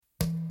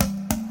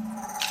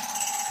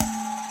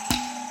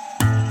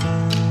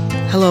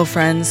Hello,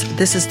 friends.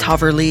 This is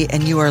Taver Lee,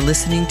 and you are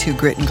listening to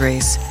Grit and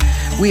Grace.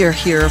 We are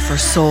here for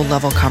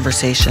soul-level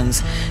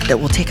conversations that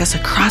will take us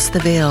across the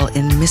veil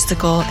in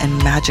mystical and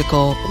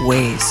magical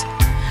ways.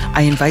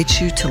 I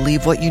invite you to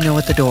leave what you know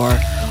at the door,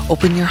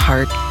 open your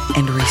heart,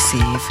 and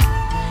receive.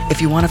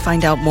 If you want to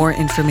find out more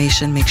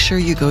information, make sure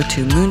you go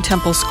to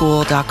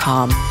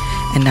moontempleschool.com.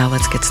 And now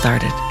let's get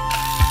started.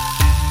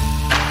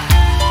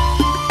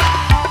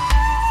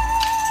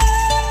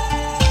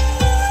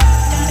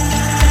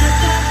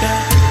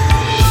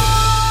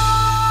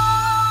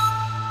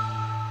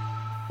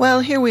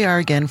 Well, here we are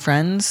again,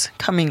 friends,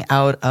 coming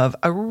out of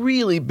a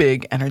really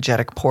big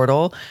energetic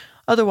portal,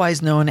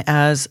 otherwise known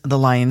as the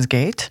Lion's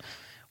Gate,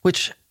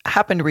 which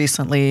happened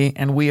recently,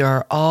 and we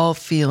are all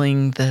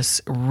feeling this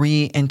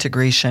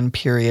reintegration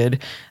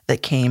period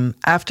that came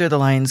after the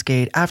Lion's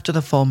Gate, after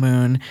the full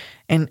moon,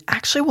 and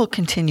actually will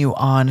continue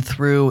on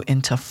through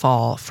into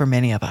fall for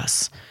many of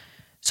us.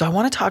 So I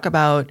want to talk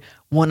about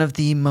one of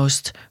the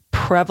most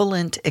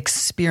prevalent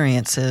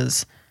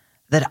experiences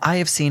that I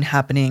have seen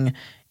happening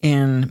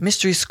in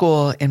mystery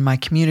school, in my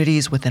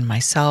communities, within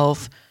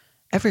myself,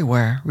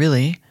 everywhere,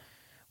 really,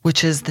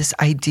 which is this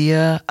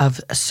idea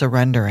of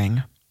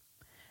surrendering,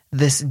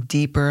 this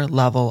deeper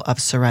level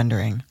of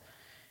surrendering.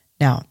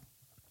 Now,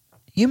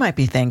 you might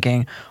be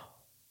thinking,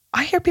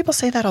 I hear people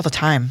say that all the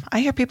time.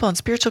 I hear people in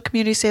spiritual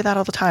communities say that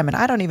all the time, and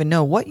I don't even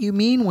know what you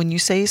mean when you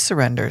say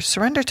surrender.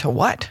 Surrender to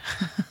what?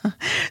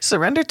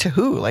 Surrender to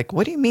who? Like,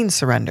 what do you mean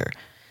surrender?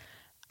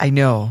 I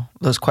know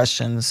those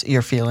questions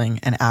you're feeling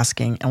and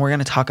asking, and we're going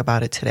to talk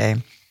about it today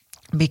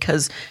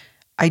because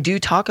I do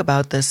talk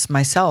about this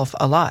myself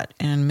a lot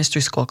in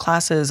mystery school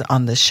classes,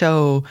 on the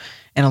show,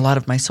 and a lot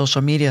of my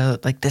social media,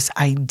 like this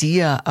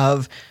idea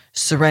of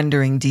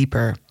surrendering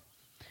deeper.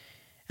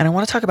 And I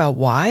want to talk about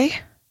why,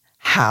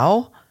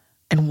 how,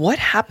 and what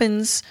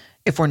happens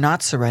if we're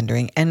not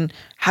surrendering, and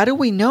how do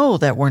we know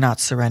that we're not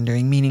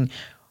surrendering, meaning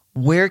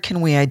where can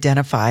we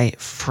identify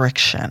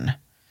friction?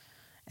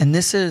 And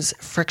this is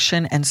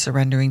friction and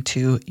surrendering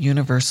to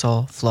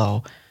universal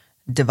flow,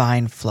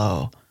 divine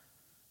flow,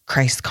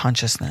 Christ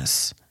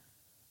consciousness,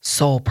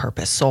 soul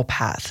purpose, soul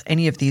path.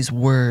 Any of these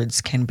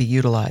words can be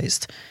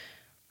utilized.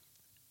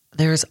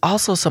 There's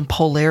also some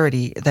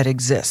polarity that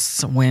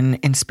exists when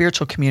in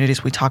spiritual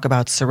communities we talk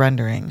about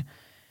surrendering,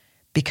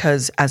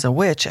 because as a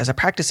witch, as a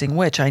practicing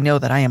witch, I know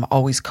that I am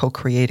always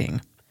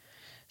co-creating.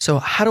 So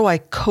how do I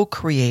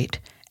co-create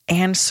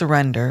and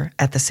surrender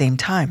at the same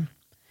time?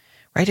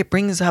 Right? It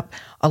brings up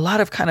a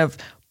lot of kind of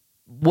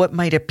what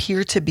might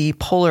appear to be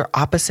polar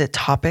opposite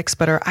topics,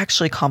 but are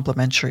actually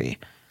complementary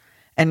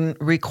and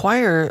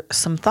require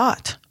some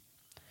thought,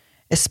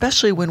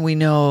 especially when we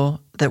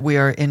know that we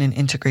are in an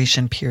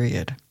integration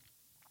period.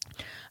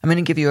 I'm going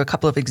to give you a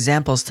couple of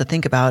examples to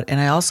think about, and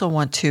I also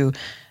want to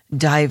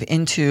dive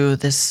into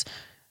this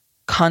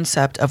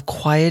concept of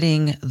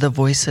quieting the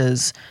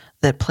voices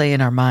that play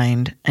in our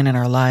mind and in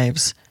our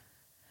lives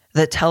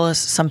that tell us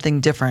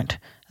something different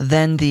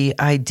than the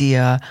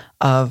idea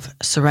of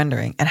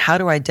surrendering. And how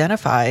to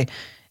identify,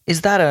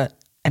 is that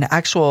an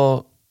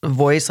actual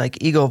voice,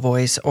 like ego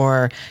voice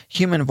or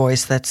human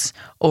voice, that's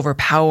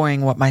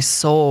overpowering what my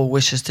soul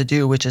wishes to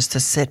do, which is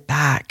to sit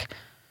back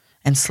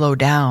and slow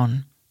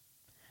down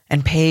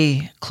and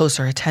pay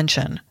closer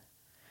attention?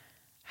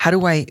 How do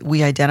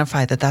we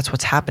identify that that's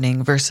what's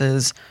happening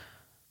versus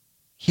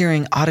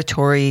hearing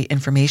auditory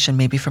information,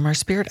 maybe from our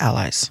spirit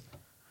allies,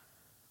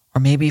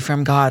 or maybe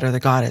from God or the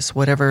goddess,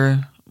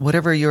 whatever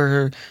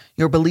your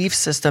belief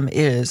system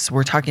is?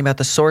 We're talking about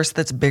the source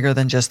that's bigger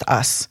than just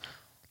us,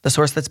 the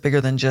source that's bigger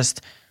than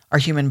just our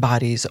human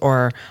bodies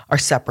or our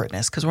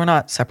separateness, because we're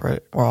not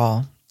separate. We're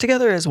all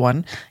together as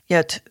one,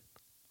 yet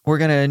we're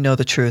going to know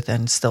the truth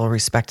and still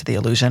respect the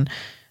illusion.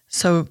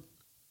 So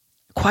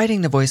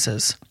quieting the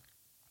voices.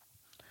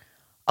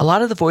 A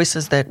lot of the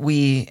voices that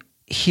we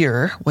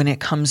hear when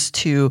it comes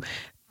to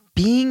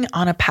being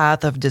on a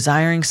path of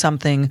desiring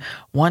something,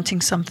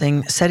 wanting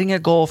something, setting a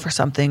goal for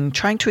something,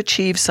 trying to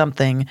achieve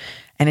something,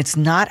 and it's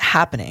not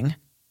happening,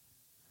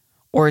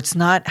 or it's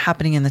not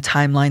happening in the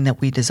timeline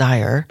that we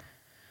desire,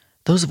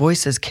 those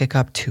voices kick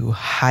up to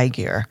high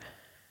gear.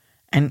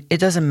 And it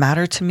doesn't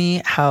matter to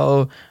me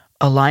how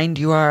aligned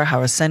you are,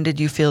 how ascended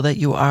you feel that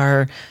you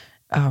are,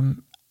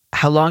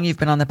 how long you've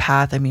been on the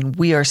path. I mean,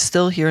 we are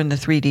still here in the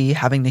 3D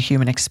having the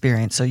human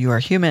experience. So you are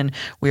human.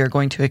 We are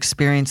going to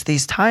experience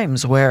these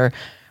times where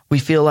we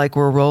feel like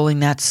we're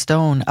rolling that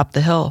stone up the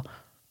hill.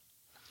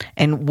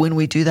 And when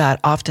we do that,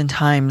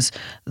 oftentimes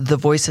the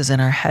voices in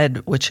our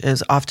head, which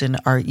is often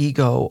our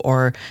ego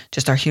or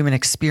just our human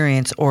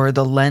experience or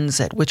the lens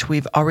at which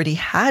we've already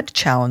had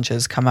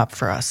challenges come up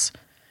for us,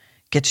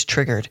 gets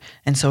triggered.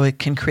 And so it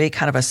can create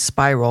kind of a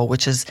spiral,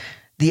 which is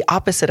the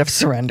opposite of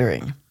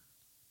surrendering.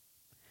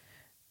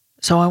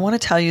 So I want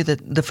to tell you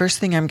that the first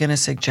thing I'm going to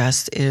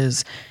suggest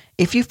is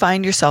if you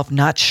find yourself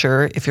not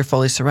sure if you're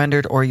fully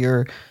surrendered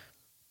or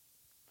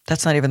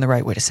that's not even the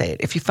right way to say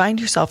it. If you find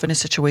yourself in a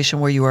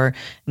situation where you are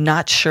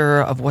not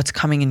sure of what's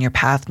coming in your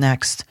path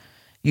next,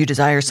 you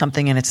desire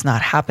something and it's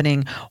not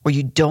happening, or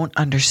you don't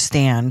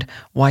understand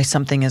why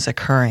something is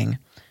occurring,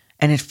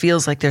 and it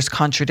feels like there's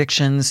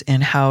contradictions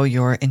in how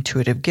your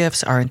intuitive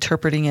gifts are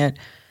interpreting it,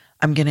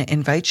 I'm going to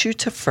invite you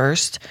to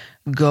first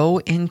go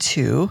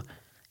into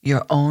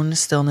your own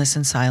stillness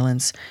and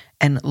silence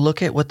and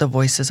look at what the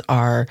voices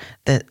are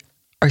that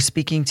are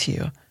speaking to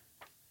you.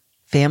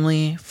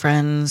 Family,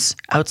 friends,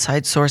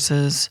 outside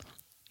sources,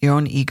 your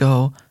own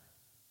ego,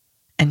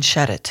 and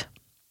shed it.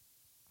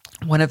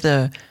 One of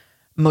the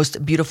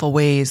most beautiful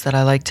ways that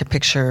I like to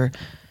picture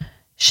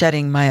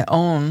shedding my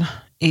own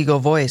ego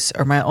voice,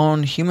 or my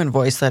own human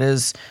voice that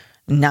is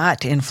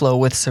not in flow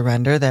with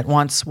surrender, that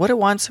wants what it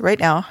wants right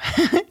now,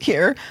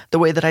 here, the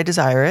way that I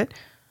desire it,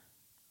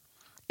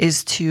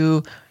 is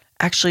to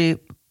actually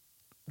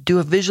do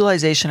a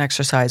visualization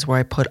exercise where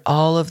I put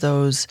all of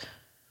those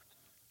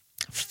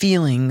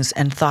feelings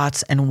and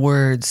thoughts and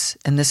words,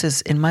 and this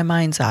is in my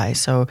mind's eye,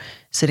 so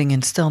sitting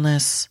in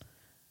stillness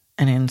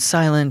and in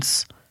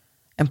silence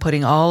and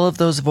putting all of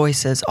those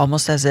voices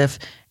almost as if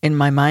in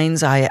my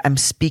mind's eye I'm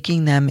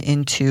speaking them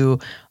into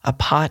a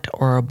pot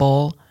or a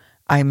bowl.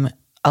 I'm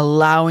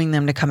allowing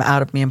them to come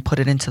out of me and put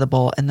it into the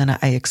bowl, and then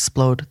I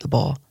explode the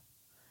bowl.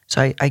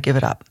 So I give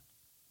it up.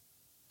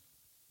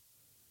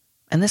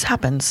 And this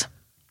happens.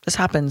 This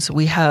happens.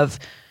 We have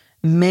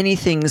many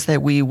things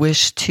that we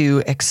wish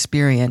to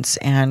experience,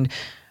 and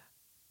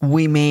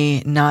we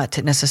may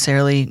not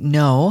necessarily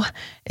know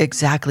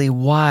exactly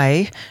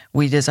why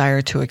we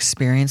desire to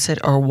experience it,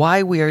 or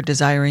why we are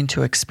desiring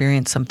to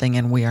experience something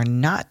and we are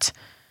not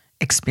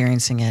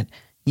experiencing it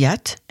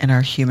yet in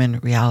our human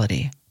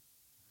reality.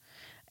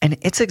 And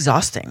it's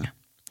exhausting.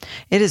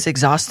 It is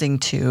exhausting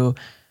to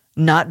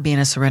not be in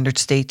a surrendered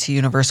state to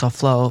universal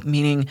flow,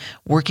 meaning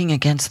working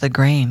against the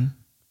grain.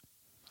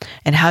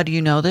 And how do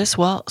you know this?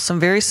 Well, some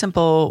very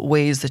simple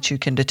ways that you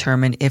can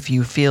determine if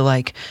you feel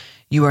like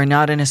you are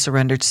not in a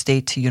surrendered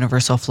state to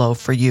universal flow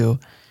for you.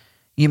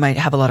 You might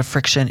have a lot of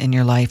friction in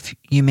your life.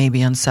 You may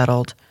be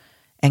unsettled.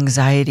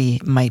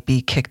 Anxiety might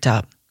be kicked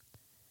up.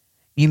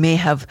 You may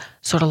have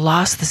sort of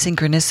lost the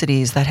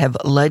synchronicities that have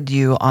led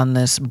you on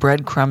this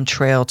breadcrumb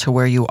trail to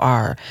where you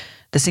are.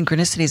 The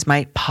synchronicities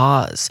might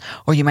pause,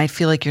 or you might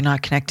feel like you're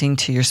not connecting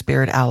to your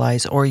spirit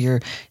allies, or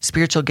your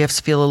spiritual gifts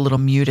feel a little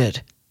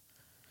muted.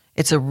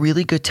 It's a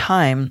really good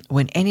time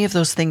when any of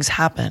those things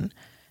happen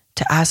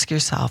to ask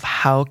yourself,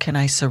 how can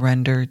I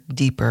surrender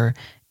deeper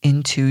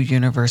into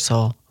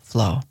universal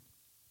flow?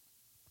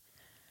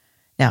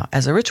 Now,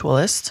 as a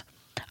ritualist,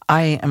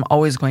 I am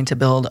always going to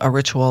build a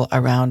ritual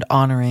around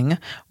honoring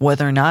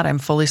whether or not I'm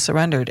fully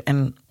surrendered.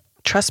 And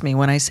trust me,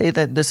 when I say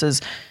that this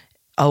is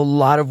a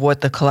lot of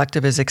what the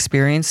collective is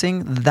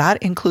experiencing,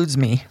 that includes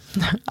me.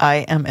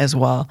 I am as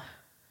well.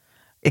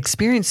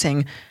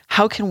 Experiencing,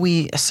 how can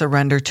we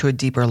surrender to a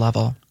deeper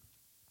level?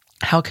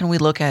 How can we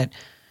look at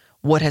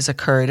what has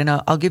occurred? And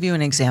I'll give you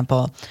an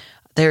example.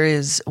 There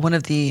is one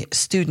of the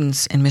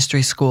students in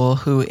Mystery School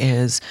who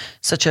is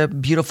such a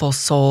beautiful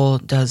soul,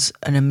 does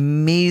an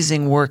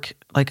amazing work,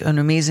 has an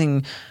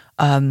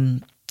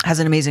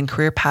amazing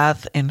career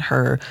path in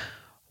her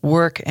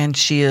work, and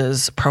she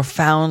is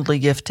profoundly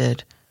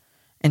gifted,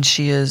 and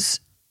she is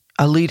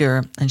a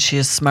leader, and she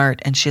is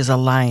smart, and she is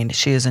aligned,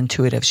 she is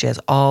intuitive, she has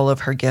all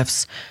of her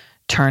gifts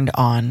turned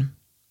on.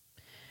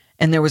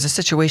 And there was a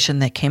situation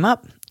that came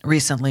up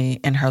recently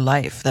in her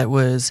life that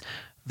was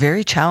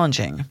very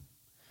challenging.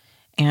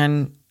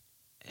 And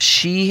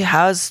she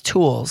has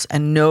tools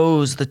and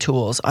knows the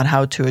tools on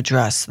how to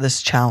address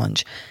this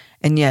challenge.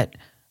 And yet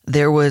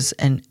there was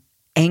an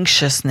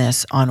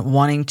anxiousness on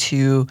wanting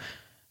to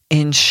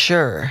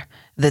ensure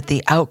that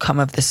the outcome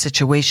of the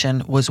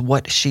situation was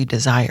what she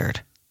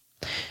desired.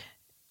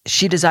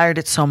 She desired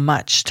it so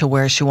much to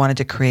where she wanted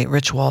to create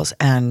rituals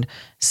and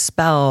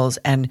spells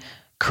and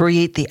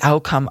create the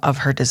outcome of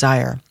her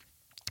desire.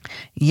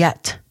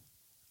 Yet,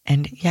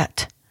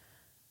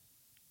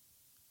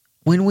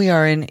 when we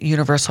are in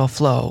universal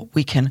flow,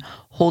 we can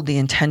hold the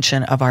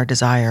intention of our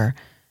desire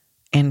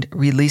and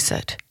release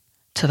it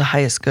to the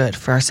highest good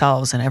for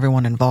ourselves and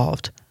everyone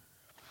involved.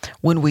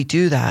 When we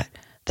do that,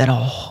 then a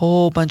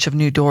whole bunch of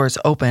new doors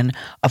open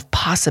of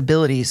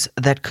possibilities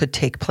that could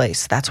take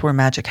place. That's where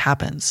magic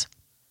happens.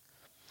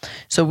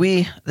 So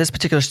this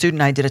particular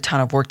student and I did a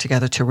ton of work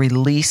together to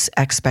release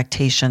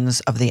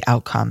expectations of the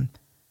outcome.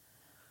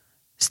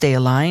 Stay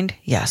aligned?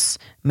 Yes.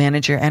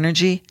 Manage your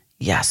energy?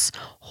 Yes.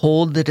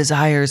 Hold the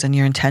desires and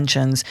your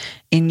intentions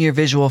in your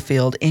visual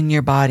field, in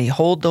your body.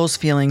 Hold those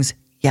feelings?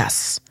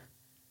 Yes.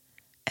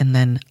 And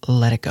then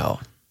let it go.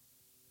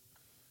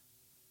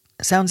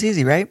 Sounds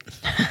easy, right?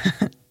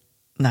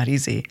 Not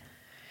easy.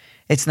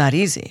 It's not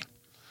easy,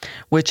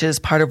 which is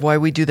part of why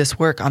we do this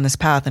work on this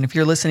path. And if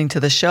you're listening to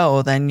the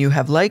show, then you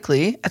have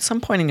likely, at some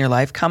point in your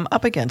life, come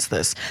up against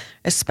this,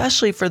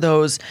 especially for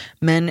those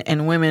men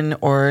and women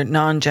or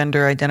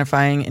non-gender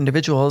identifying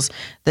individuals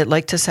that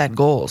like to set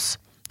goals,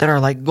 that are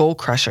like goal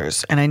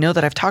crushers. And I know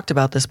that I've talked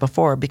about this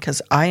before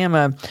because I am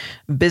a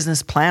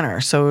business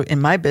planner. So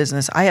in my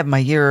business, I have my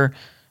year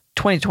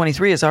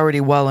 2023 is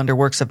already well under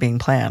works of being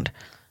planned.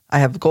 I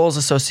have goals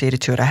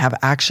associated to it. I have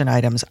action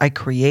items. I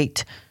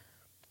create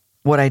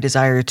what I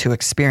desire to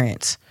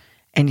experience.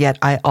 And yet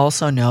I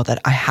also know that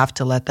I have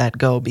to let that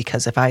go,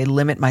 because if I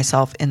limit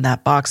myself in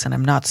that box and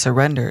I'm not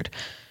surrendered,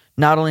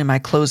 not only am I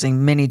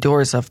closing many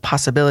doors of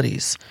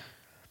possibilities,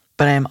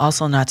 but I am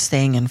also not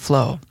staying in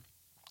flow.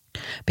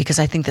 Because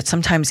I think that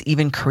sometimes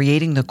even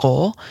creating the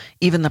goal,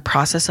 even the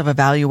process of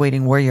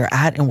evaluating where you're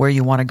at and where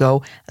you want to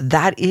go,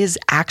 that is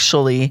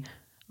actually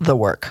the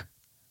work.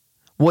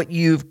 What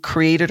you've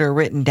created or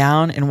written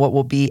down and what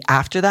will be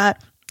after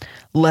that,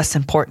 less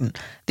important.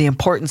 The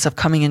importance of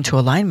coming into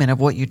alignment of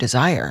what you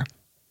desire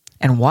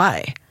and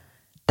why.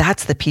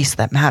 That's the piece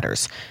that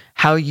matters.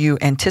 How you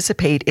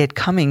anticipate it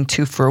coming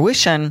to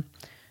fruition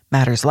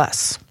matters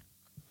less.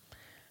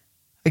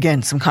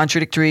 Again, some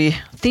contradictory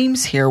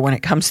themes here when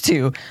it comes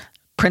to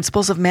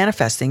principles of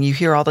manifesting. You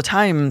hear all the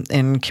time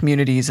in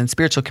communities and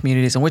spiritual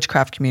communities and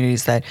witchcraft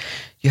communities that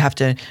you have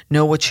to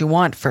know what you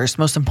want first,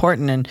 most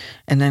important,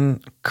 and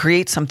then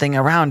create something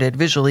around it,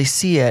 visually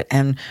see it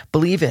and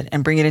believe it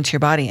and bring it into your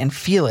body and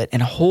feel it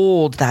and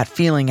hold that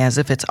feeling as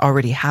if it's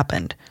already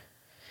happened.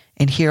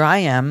 And here I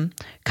am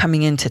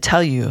coming in to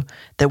tell you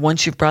that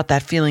once you've brought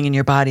that feeling in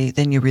your body,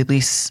 then you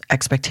release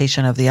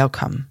expectation of the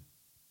outcome.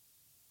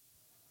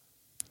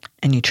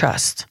 And you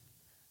trust.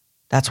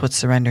 That's what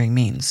surrendering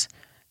means.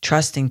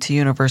 Trusting to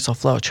universal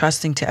flow,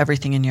 trusting to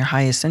everything in your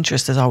highest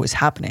interest is always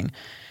happening.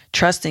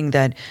 Trusting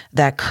that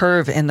that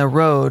curve in the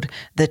road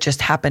that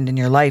just happened in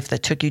your life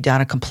that took you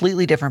down a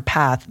completely different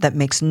path that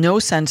makes no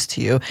sense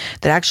to you,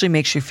 that actually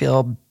makes you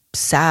feel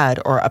sad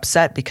or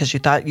upset because you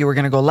thought you were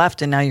going to go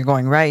left and now you're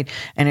going right,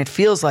 and it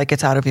feels like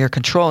it's out of your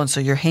control, and so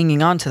you're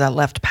hanging on to that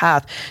left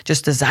path,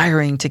 just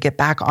desiring to get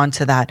back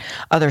onto that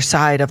other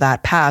side of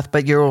that path,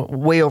 but you're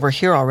way over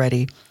here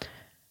already.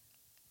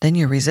 Then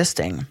you're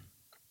resisting.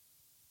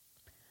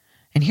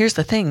 And here's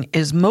the thing,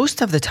 is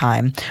most of the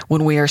time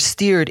when we are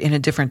steered in a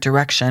different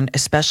direction,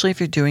 especially if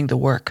you're doing the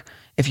work,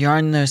 if you're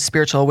on the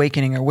spiritual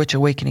awakening or witch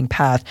awakening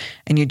path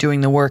and you're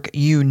doing the work,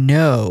 you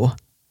know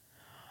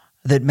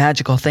that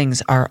magical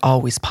things are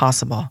always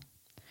possible.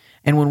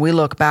 And when we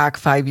look back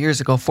 5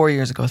 years ago, 4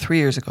 years ago, 3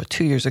 years ago,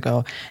 2 years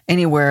ago,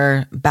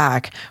 anywhere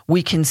back,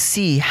 we can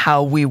see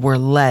how we were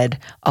led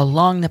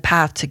along the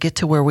path to get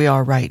to where we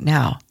are right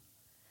now.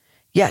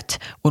 Yet,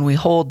 when we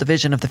hold the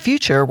vision of the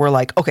future, we're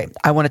like, okay,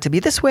 I want it to be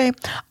this way.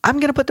 I'm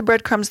going to put the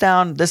breadcrumbs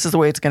down. This is the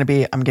way it's going to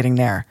be. I'm getting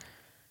there.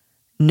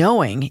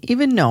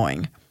 Even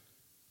knowing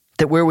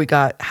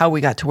that how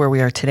we got to where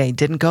we are today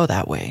didn't go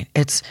that way.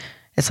 It's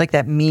like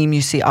that meme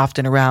you see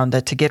often around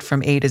that to get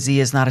from A to Z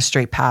is not a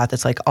straight path.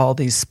 It's like all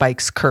these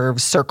spikes,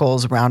 curves,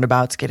 circles,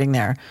 roundabouts getting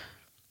there.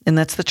 And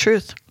that's the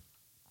truth.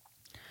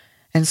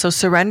 And so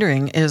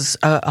surrendering is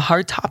a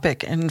hard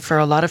topic. And for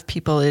a lot of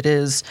people,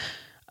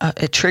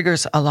 it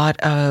triggers a lot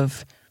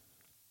of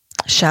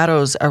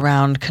shadows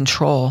around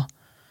control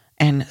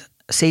and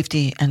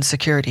safety and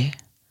security,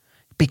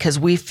 because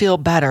we feel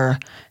better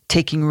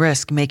taking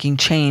risk, making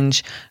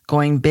change,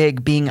 going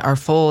big, being our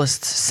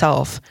fullest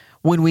self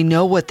when we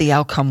know what the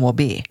outcome will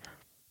be.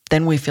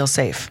 Then we feel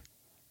safe.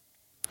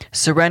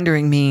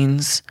 Surrendering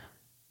means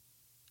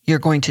you're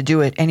going to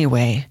do it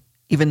anyway,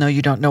 even though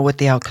you don't know what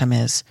the outcome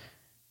is,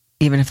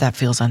 even if that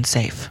feels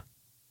unsafe.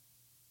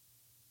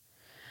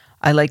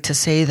 I like to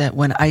say that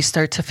when I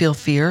start to feel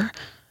fear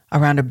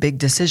around a big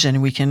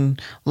decision, we can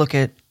look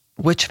at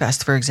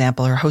Witchfest, for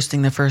example, or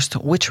hosting the first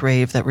witch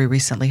rave that we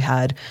recently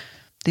had.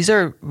 These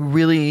are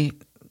really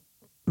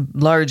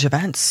large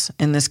events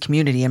in this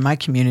community, in my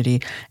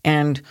community,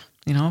 and,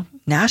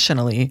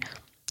 nationally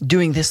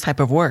doing this type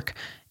of work.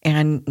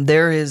 And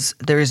there is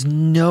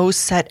no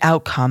set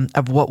outcome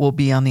of what will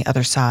be on the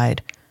other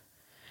side.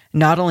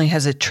 Not only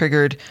has it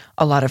triggered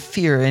a lot of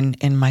fear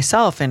in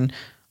myself and,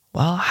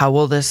 how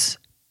will this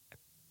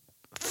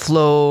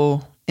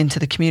flow into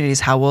the communities?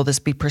 How will this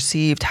be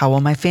perceived? How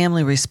will my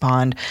family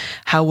respond?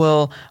 How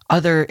will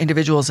other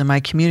individuals in my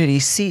community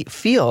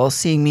feel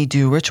seeing me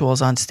do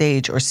rituals on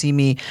stage or see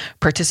me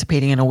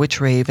participating in a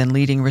witch rave and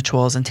leading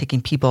rituals and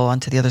taking people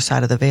onto the other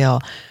side of the veil?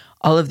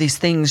 All of these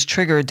things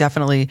trigger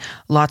definitely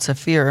lots of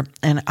fear.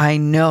 And I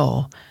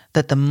know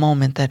that the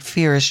moment that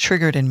fear is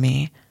triggered in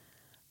me,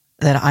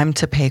 that I'm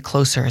to pay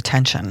closer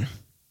attention.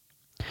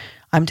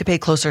 I'm to pay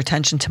closer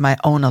attention to my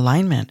own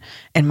alignment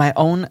and my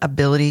own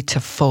ability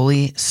to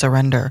fully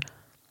surrender,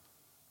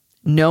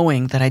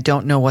 knowing that I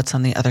don't know what's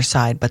on the other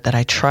side, but that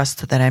I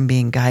trust that I'm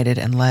being guided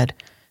and led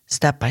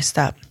step by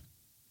step.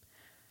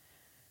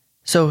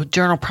 So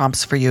journal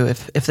prompts for you.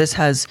 If this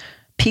has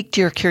piqued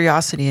your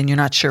curiosity and you're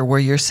not sure where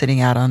you're sitting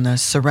at on the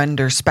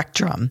surrender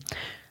spectrum,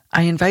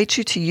 I invite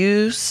you to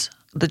use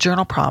the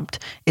journal prompt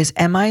is,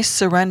 am I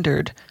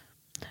surrendered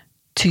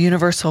to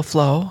universal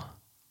flow,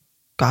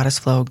 goddess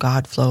flow,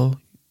 God flow,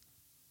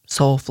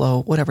 soul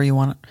flow, whatever you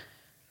want?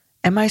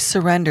 Am I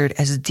surrendered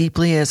as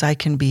deeply as I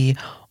can be,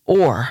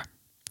 or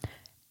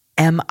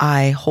am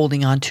I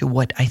holding on to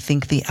what I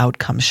think the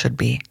outcome should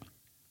be?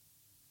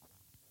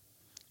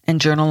 And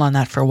journal on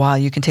that for a while.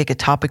 You can take it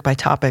topic by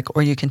topic,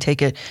 or you can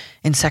take it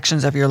in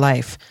sections of your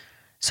life,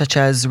 such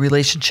as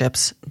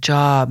relationships,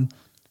 job,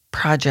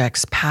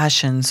 projects,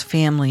 passions,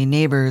 family,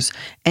 neighbors,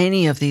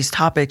 any of these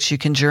topics, you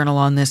can journal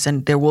on this.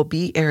 And there will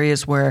be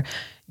areas where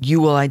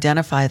you will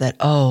identify that,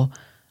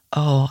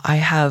 I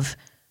have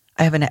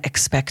an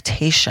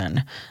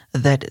expectation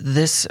that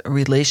this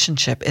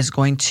relationship is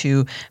going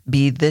to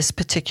be this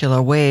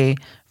particular way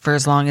for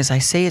as long as I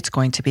say it's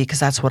going to be, because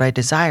that's what I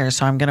desire.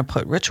 So I'm going to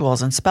put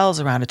rituals and spells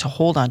around it to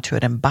hold on to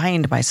it and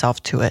bind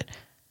myself to it,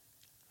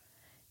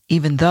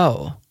 even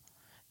though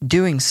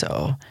doing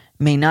so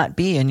may not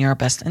be in your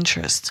best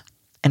interest.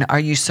 And are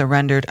you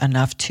surrendered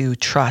enough to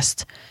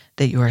trust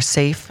that you are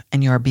safe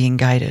and you are being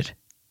guided?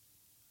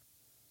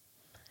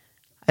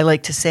 I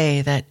like to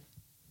say that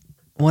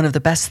one of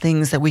the best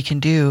things that we can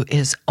do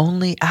is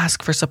only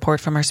ask for support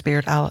from our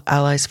spirit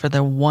allies for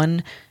the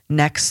one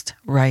next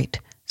right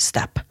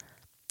step.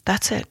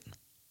 That's it.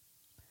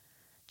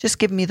 Just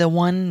give me the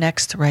one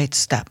next right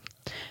step.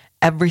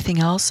 Everything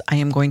else I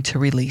am going to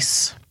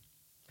release.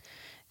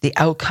 The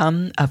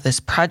outcome of this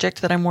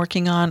project that I'm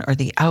working on, or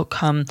the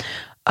outcome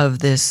of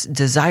this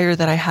desire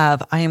that I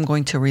have, I am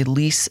going to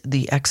release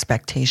the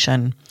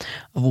expectation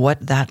of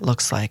what that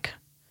looks like.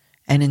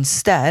 And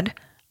instead,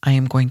 I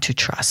am going to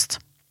trust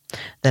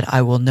that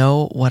I will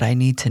know what I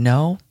need to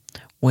know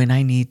when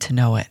I need to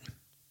know it.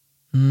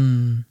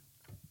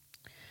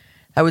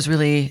 That was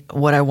really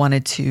what I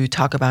wanted to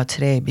talk about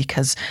today,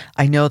 because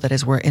I know that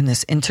as we're in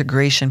this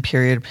integration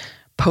period,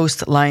 post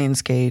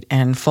Lionsgate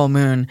and full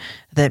moon,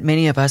 that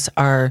many of us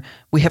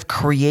we have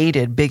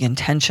created big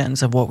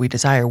intentions of what we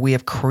desire. We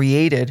have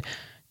created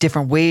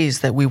different ways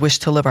that we wish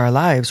to live our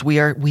lives. We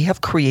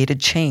have created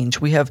change.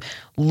 We have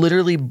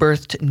literally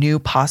birthed new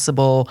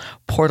possible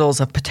portals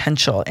of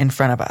potential in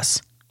front of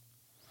us.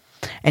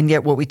 And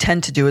yet what we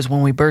tend to do is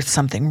when we birth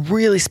something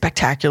really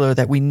spectacular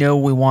that we know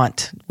we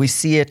want, we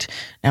see it,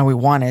 now we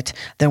want it,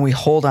 then we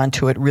hold on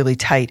to it really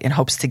tight in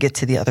hopes to get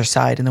to the other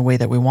side in the way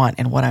that we want.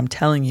 And what I'm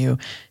telling you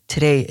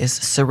today is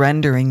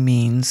surrendering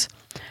means,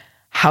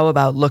 how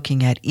about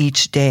looking at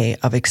each day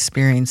of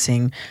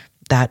experiencing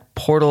that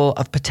portal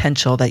of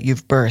potential that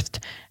you've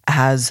birthed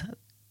as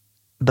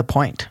the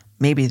point?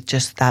 Maybe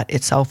just that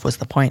itself was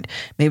the point.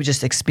 Maybe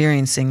just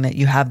experiencing that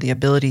you have the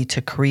ability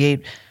to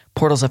create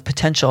portals of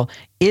potential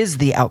is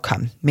the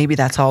outcome. Maybe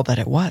that's all that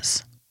it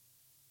was.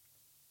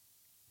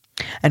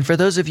 And for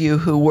those of you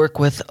who work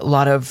with a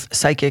lot of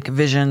psychic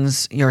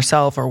visions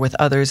yourself or with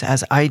others,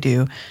 as I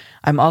do,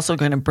 I'm also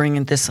going to bring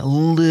in this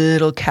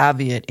little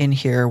caveat in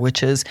here,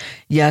 which is,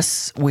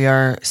 yes, we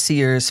are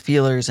seers,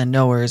 feelers, and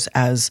knowers,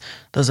 as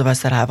those of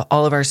us that have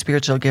all of our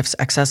spiritual gifts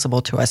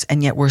accessible to us,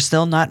 and yet we're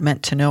still not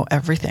meant to know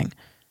everything.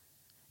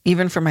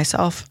 Even for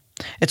myself,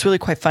 it's really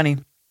quite funny.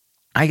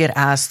 I get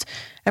asked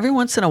every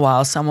once in a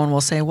while, someone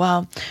will say,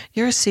 well,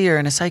 you're a seer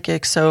and a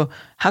psychic, so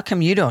how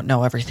come you don't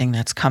know everything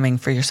that's coming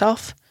for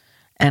yourself?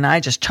 And I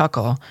just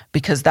chuckle,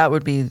 because that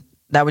would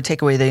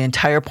take away the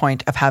entire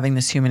point of having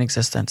this human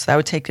existence. That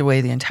would take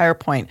away the entire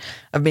point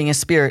of being a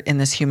spirit in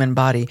this human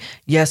body.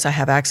 Yes, I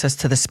have access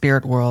to the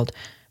spirit world,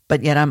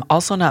 but yet I'm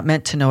also not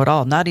meant to know it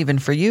all, not even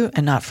for you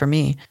and not for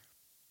me.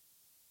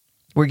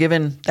 We're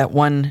given that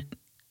one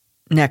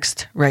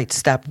next right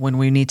step when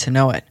we need to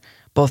know it,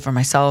 both for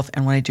myself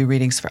and when I do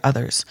readings for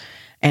others.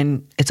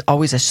 And it's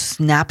always a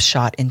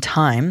snapshot in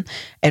time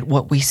at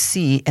what we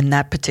see in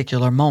that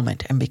particular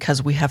moment. And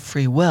because we have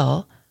free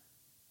will,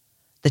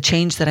 the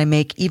change that I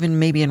make, even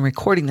maybe in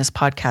recording this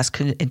podcast,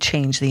 could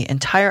change the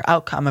entire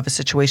outcome of a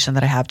situation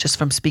that I have just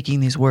from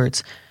speaking these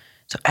words.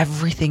 So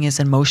everything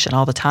is in motion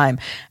all the time.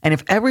 And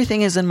if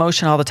everything is in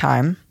motion all the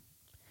time,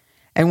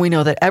 and we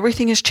know that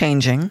everything is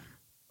changing,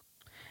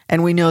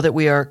 and we know that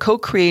we are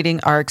co-creating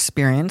our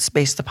experience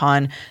based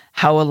upon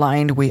how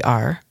aligned we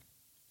are,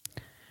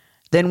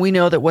 then we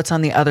know that what's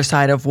on the other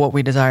side of what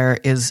we desire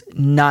is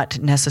not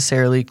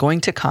necessarily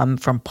going to come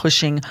from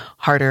pushing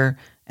harder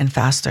and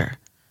faster.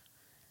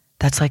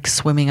 That's like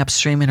swimming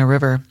upstream in a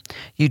river.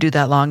 You do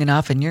that long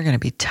enough and you're going to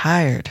be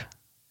tired.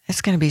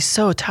 It's going to be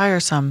so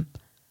tiresome.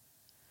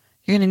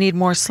 You're going to need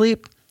more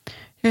sleep.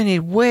 You're going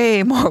to need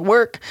way more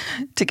work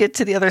to get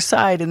to the other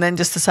side, and then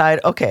just decide,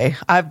 okay,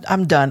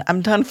 I'm done.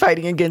 I'm done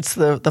fighting against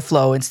the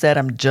flow. Instead,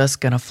 I'm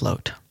just going to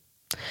float.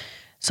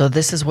 So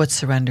this is what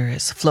surrender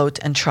is. Float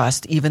and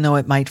trust, even though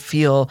it might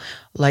feel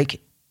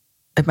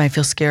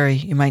scary.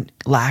 You might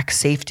lack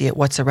safety at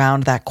what's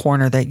around that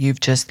corner that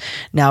you've just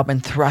now been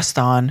thrust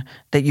on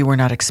that you were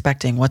not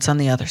expecting. What's on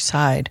the other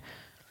side?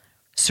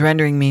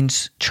 Surrendering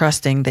means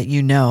trusting that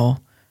you know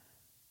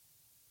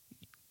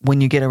when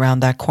you get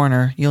around that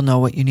corner, you'll know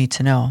what you need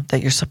to know,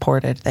 that you're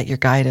supported, that you're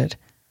guided,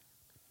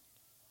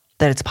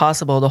 that it's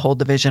possible to hold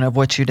the vision of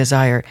what you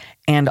desire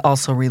and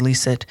also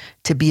release it,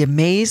 to be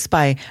amazed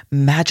by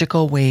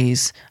magical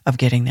ways of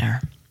getting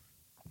there.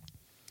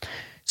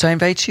 So I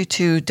invite you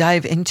to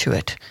dive into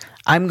it.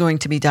 I'm going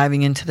to be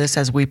diving into this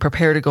as we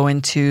prepare to go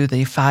into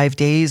the 5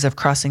 days of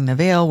Crossing the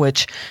Veil,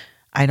 which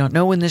I don't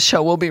know when this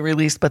show will be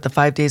released, but the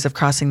 5 days of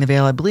Crossing the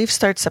Veil, I believe,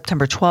 starts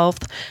September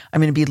 12th. I'm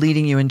going to be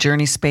leading you in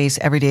journey space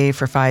every day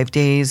for 5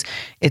 days.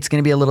 It's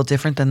going to be a little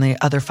different than the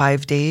other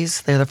 5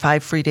 days. They're the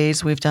 5 free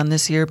days we've done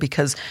this year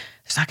because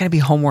there's not going to be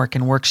homework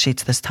and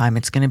worksheets this time.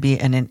 It's going to be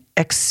an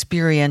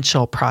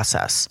experiential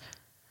process.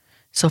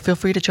 So feel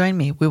free to join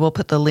me. We will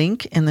put the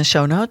link in the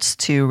show notes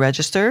to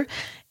register.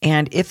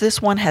 And if this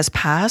one has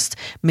passed,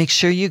 make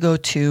sure you go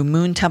to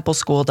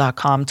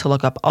moontempleschool.com to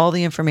look up all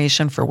the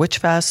information for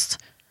Witchfest,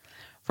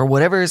 for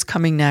whatever is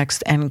coming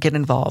next, and get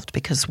involved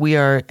because we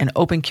are an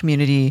open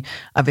community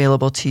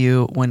available to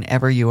you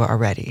whenever you are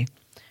ready.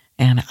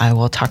 And I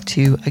will talk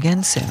to you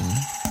again soon.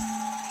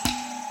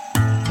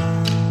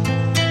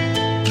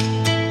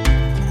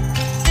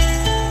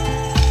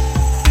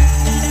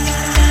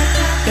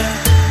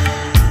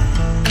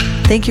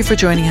 Thank you for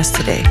joining us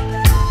today.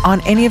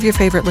 On any of your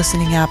favorite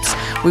listening apps,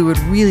 we would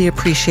really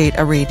appreciate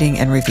a rating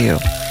and review.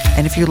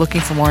 And if you're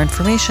looking for more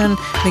information,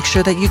 make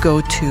sure that you go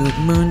to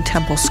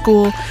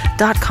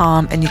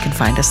moontempleschool.com and you can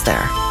find us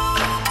there.